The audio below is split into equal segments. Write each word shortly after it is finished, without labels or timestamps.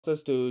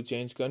Process to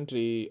change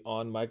country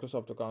on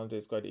Microsoft account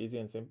is quite easy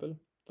and simple.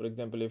 For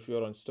example, if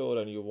you're on store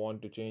and you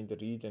want to change the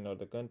region or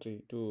the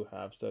country to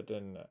have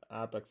certain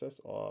app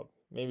access, or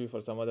maybe for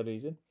some other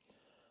reason,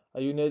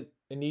 you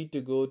need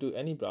to go to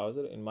any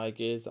browser. In my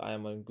case, I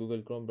am on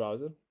Google Chrome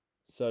browser.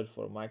 Search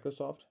for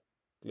Microsoft.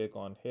 Click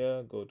on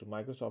here, go to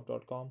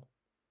Microsoft.com,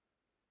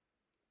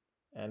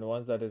 and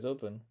once that is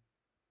open,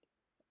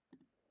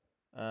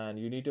 and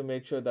you need to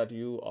make sure that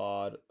you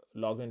are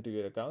logged into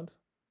your account.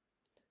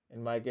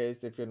 In my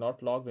case, if you're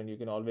not logged in, you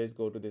can always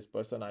go to this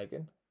person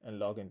icon and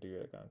log into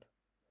your account.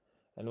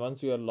 And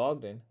once you are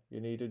logged in, you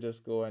need to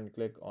just go and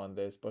click on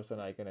this person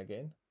icon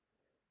again.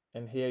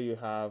 And here you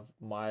have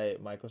my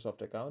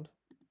Microsoft account.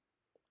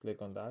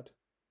 Click on that.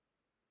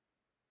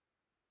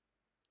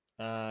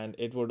 And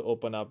it would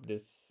open up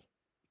this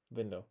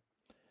window.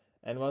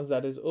 And once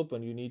that is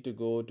open, you need to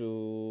go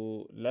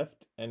to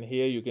left. And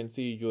here you can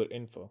see your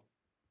info.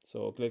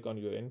 So click on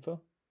your info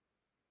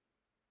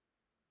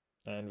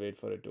and wait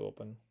for it to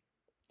open.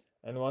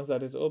 And once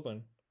that is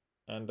open,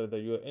 under the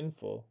your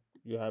info,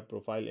 you have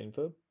profile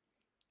info.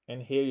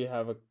 And here you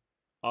have a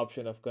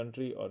option of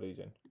country or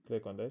region.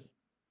 Click on this.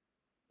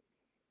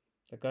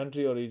 The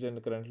country or region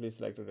currently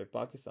selected at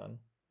Pakistan.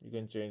 You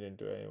can change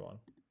into anyone,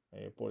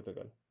 maybe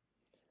Portugal.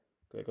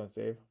 Click on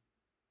save.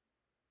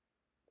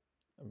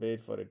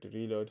 Wait for it to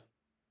reload.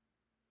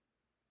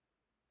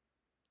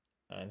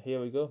 And here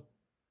we go.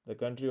 The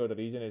country or the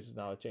region is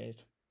now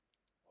changed.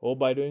 Hope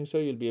by doing so,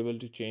 you'll be able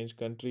to change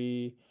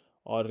country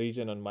or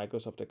region on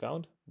Microsoft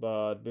account.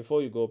 But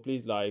before you go,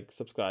 please like,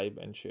 subscribe,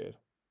 and share.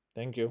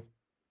 Thank you.